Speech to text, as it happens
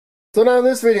So now in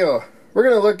this video, we're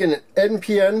going to look at an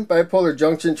NPN bipolar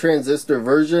junction transistor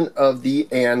version of the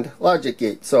AND logic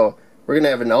gate. So we're going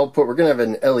to have an output, we're going to have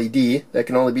an LED that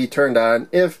can only be turned on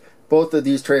if both of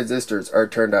these transistors are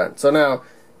turned on. So now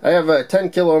I have a 10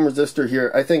 kilo ohm resistor here.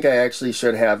 I think I actually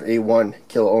should have a 1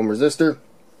 kilo ohm resistor.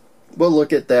 We'll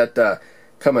look at that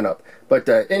coming up. But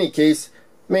any case,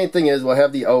 main thing is we'll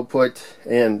have the output,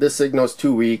 and this signal's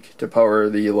too weak to power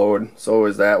the load. So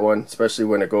is that one, especially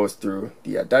when it goes through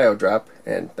the diode drop,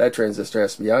 and that transistor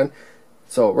has to be on.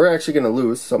 So we're actually going to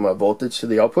lose some voltage to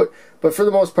the output, but for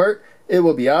the most part it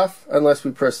will be off unless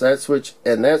we press that switch,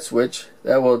 and that switch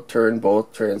that will turn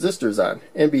both transistors on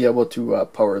and be able to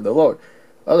power the load.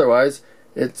 Otherwise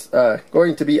it's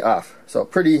going to be off. So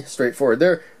pretty straightforward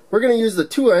there. We're going to use the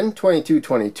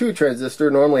 2N2222 transistor.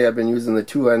 Normally I've been using the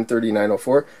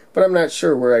 2N3904, but I'm not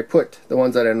sure where I put the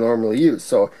ones that I normally use,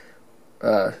 so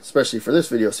especially for this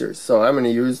video series. So I'm going to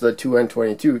use the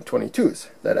 2N2222s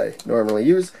that I normally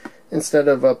use instead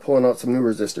of pulling out some new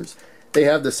resistors. They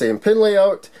have the same pin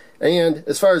layout, and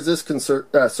as far as this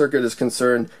circuit is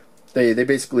concerned, they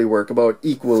basically work about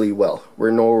equally well.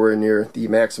 We're nowhere near the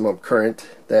maximum current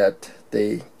that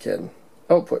they can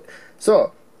output.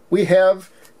 So we have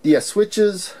the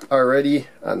switches already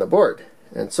on the board,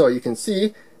 and so you can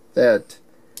see that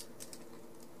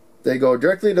they go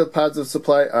directly to the positive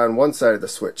supply on one side of the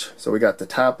switch. So we got the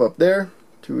top up there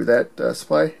to that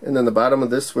supply, and then the bottom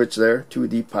of this switch there to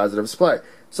the positive supply.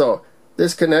 So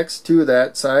this connects to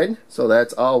that side, so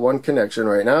that's all one connection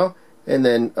right now. And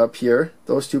then up here,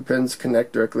 those two pins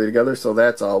connect directly together, so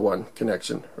that's all one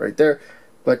connection right there.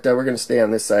 But we're going to stay on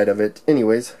this side of it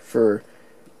anyways for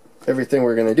everything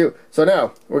we're going to do. So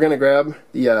now we're going to grab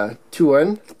the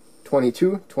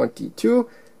 2N2222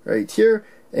 right here,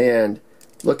 and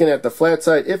looking at the flat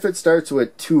side, if it starts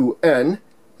with 2N,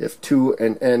 if 2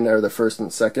 and N are the first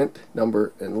and second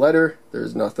number and letter,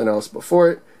 there's nothing else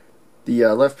before it. The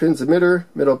left pin's emitter,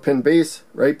 middle pin base,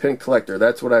 right pin collector.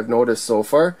 That's what I've noticed so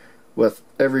far with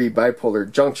every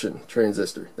bipolar junction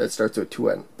transistor that starts with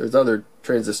 2N. There's other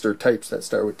transistor types that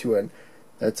start with 2N.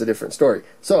 That's a different story.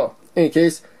 So in any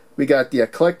case, we got the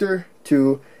collector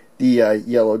to the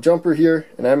yellow jumper here,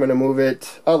 and I'm going to move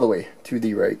it all the way to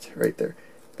the right there.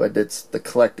 But it's the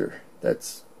collector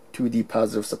that's to the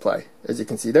positive supply. As you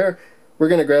can see there, we're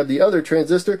going to grab the other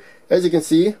transistor. As you can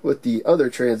see with the other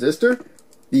transistor,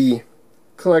 the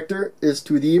collector is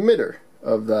to the emitter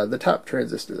of the top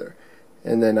transistor there.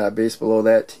 And then base below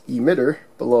that, emitter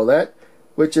below that,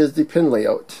 which is the pin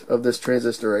layout of this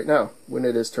transistor right now when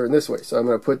it is turned this way. So I'm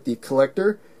going to put the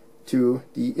collector to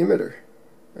the emitter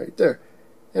right there,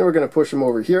 and we're going to push them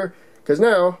over here, because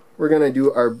now we're going to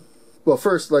do our, well,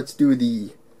 first let's do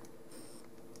the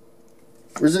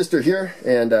resistor here,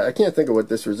 and I can't think of what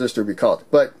this resistor would be called,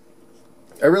 but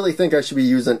I really think I should be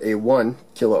using a 1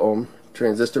 kilo ohm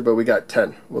transistor, but we got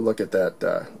 10. We'll look at that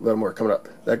a little more coming up.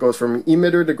 That goes from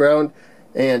emitter to ground,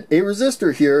 and a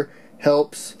resistor here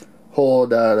helps hold,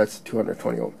 that's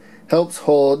 220 ohm, helps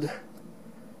hold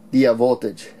the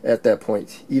voltage at that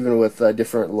point, even with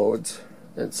different loads.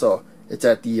 And so it's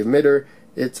at the emitter,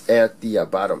 it's at the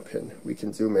bottom pin. We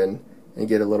can zoom in and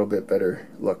get a little bit better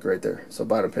look right there. So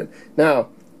bottom pin. Now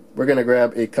we're going to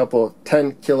grab a couple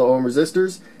 10 kilo ohm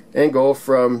resistors and go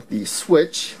from the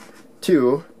switch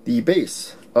to the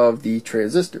base of the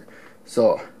transistor.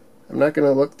 So I'm not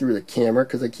going to look through the camera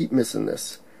because I keep missing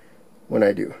this when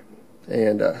I do.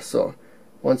 And so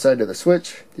one side of the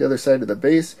switch, the other side of the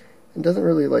base, and doesn't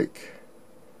really like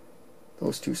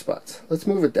those two spots. Let's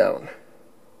move it down.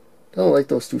 Don't like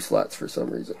those two slots for some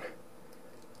reason.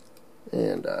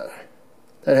 And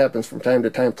that happens from time to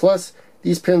time. Plus,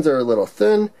 these pins are a little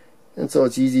thin, and so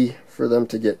it's easy for them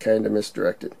to get kind of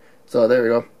misdirected. So there we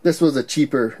go. This was a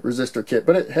cheaper resistor kit,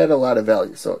 but it had a lot of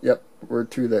value. So yep, we're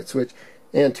to that switch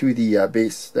and to the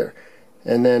base there.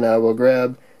 And then we'll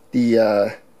grab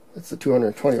the, that's the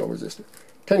 220 ohm resistor.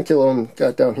 10 kilo ohm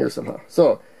got down here somehow.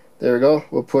 So there we go.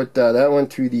 We'll put that one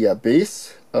to the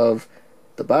base of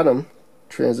the bottom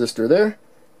transistor there,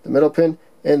 the middle pin,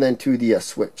 and then to the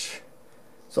switch.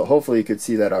 So hopefully you could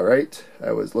see that all right.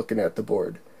 I was looking at the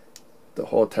board the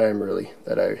whole time really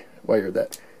that I wired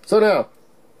that. So now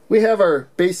we have our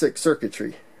basic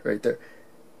circuitry right there.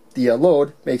 The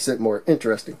load makes it more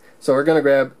interesting. So we're going to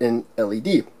grab an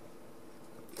LED.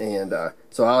 And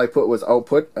so all I put was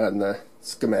output on the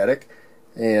schematic,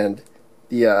 and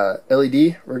the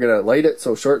LED, we're going to light it.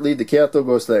 So short lead, the cathode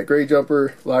goes to that gray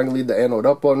jumper, long lead, the anode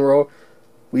up one row.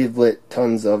 We've lit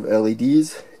tons of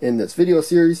LEDs in this video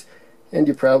series, and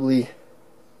you probably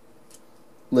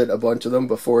lit a bunch of them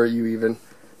before you even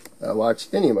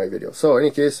watched any of my videos. So in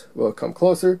any case, we'll come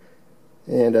closer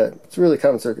And it's a really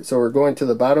common circuit. So we're going to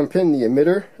the bottom pin, the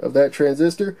emitter of that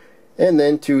transistor, and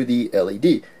then to the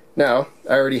LED. Now,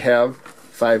 I already have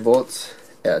 5 volts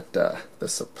at the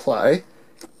supply,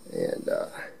 and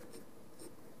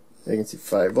you can see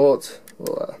 5 volts.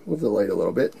 We'll move the light a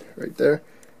little bit right there,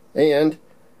 and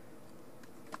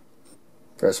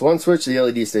press one switch, the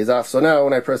LED stays off. So now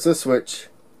when I press this switch,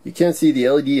 you can see the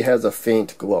LED has a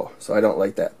faint glow, so I don't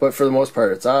like that. But for the most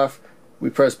part, it's off.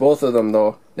 We press both of them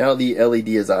though. Now the LED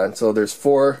is on. So there's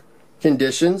 4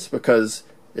 conditions because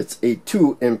it's a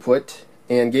 2 input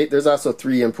AND gate. There's also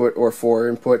 3 input or 4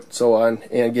 input, so on,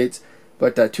 AND gates,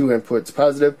 but 2 inputs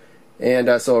positive. And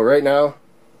so right now,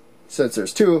 since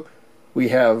there's 2, we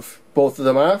have both of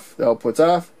them off, the output's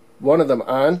off, one of them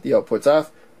on, the output's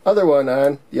off, other one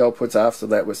on, the output's off, so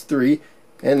that was 3.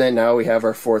 And then now we have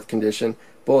our 4th condition,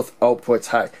 both outputs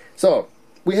high. So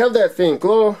we have that faint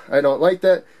glow. I don't like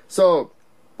that. So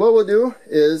what we'll do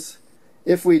is,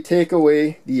 if we take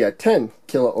away the 10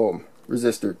 kilo ohm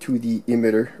resistor to the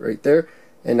emitter right there,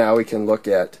 and now we can look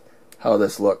at how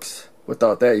this looks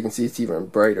without that. You can see it's even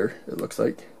brighter, it looks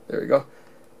like. There we go.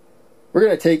 We're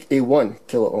going to take a 1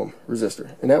 kilo ohm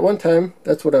resistor. And at one time,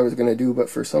 that's what I was going to do, but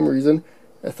for some reason,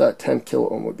 I thought 10 kilo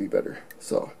ohm would be better.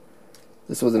 So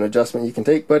this was an adjustment you can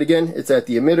take. But again, it's at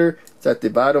the emitter. It's at the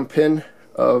bottom pin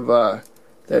of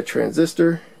that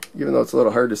transistor, even though it's a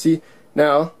little hard to see.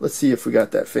 Now, let's see if we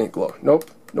got that faint glow. Nope,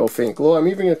 no faint glow. I'm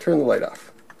even going to turn the light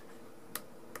off.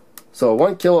 So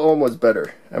 1 kilo ohm was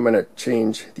better. I'm going to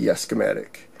change the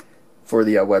schematic for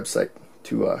the website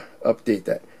to update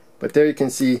that. But there you can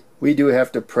see we do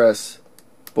have to press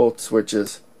both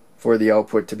switches for the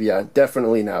output to be on.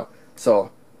 Definitely now.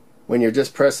 So when you're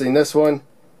just pressing this one,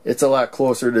 it's a lot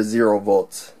closer to 0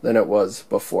 volts than it was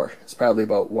before. It's probably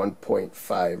about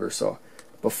 1.5 or so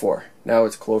before. Now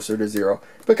it's closer to 0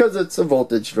 because it's a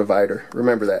voltage divider.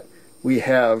 Remember that. We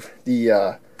have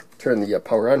the, turn the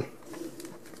power on.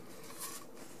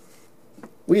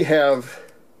 We have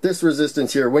this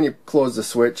resistance here. When you close the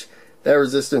switch, that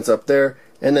resistance up there,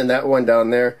 and then that one down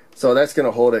there. So that's going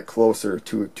to hold it closer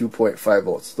to 2.5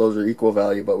 volts. Those are equal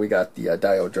value, but we got the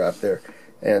diode drop there.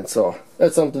 And so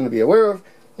that's something to be aware of,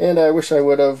 and I wish I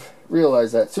would have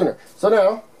realized that sooner. So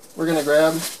now we're going to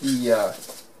grab the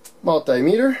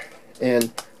multimeter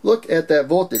and look at that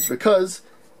voltage, because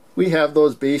we have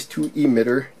those base to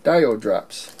emitter diode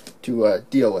drops to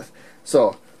deal with.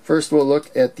 So first we'll look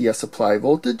at the supply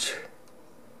voltage.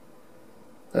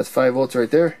 That's 5 volts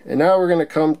right there. And now we're going to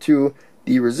come to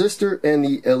the resistor and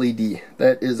the LED.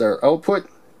 That is our output.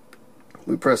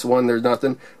 We press 1, there's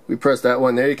nothing. We press that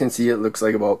one there, you can see it looks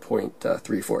like about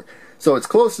 0.34. So it's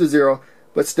close to 0,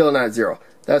 but still not 0.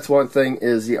 That's one thing,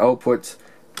 is the outputs.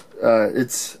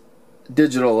 It's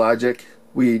digital logic.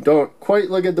 We don't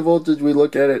quite look at the voltage, we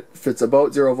look at it if it's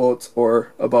about 0 volts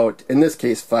or about, in this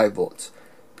case, 5 volts,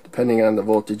 depending on the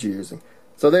voltage you're using.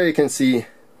 So there you can see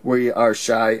we are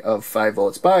shy of 5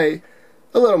 volts by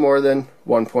a little more than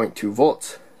 1.2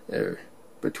 volts. They're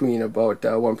between about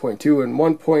 1.2 and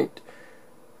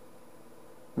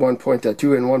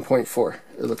 1.2 and 1.4,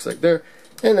 it looks like there.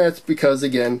 And that's because,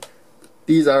 again,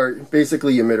 these are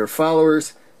basically emitter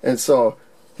followers, and so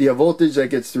the voltage that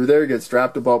gets through there gets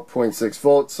dropped about 0.6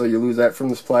 volts, so you lose that from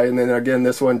the supply. And then again,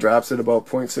 this one drops at about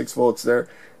 0.6 volts there,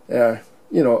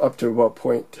 you know, up to about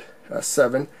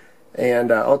 0.7,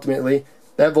 and ultimately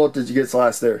that voltage gets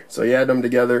lost there. So you add them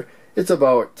together, it's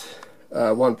about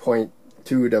 1.2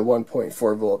 to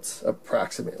 1.4 volts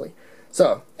approximately.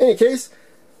 So in any case,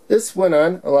 this went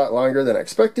on a lot longer than I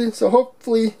expected, so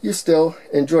hopefully you still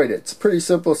enjoyed it. It's a pretty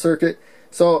simple circuit,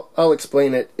 so I'll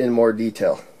explain it in more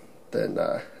detail than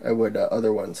I would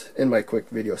other ones in my quick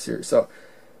video series. So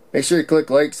make sure you click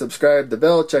like, subscribe, the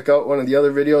bell, check out one of the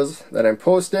other videos that I'm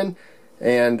posting,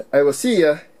 and I will see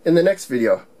you in the next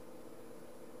video.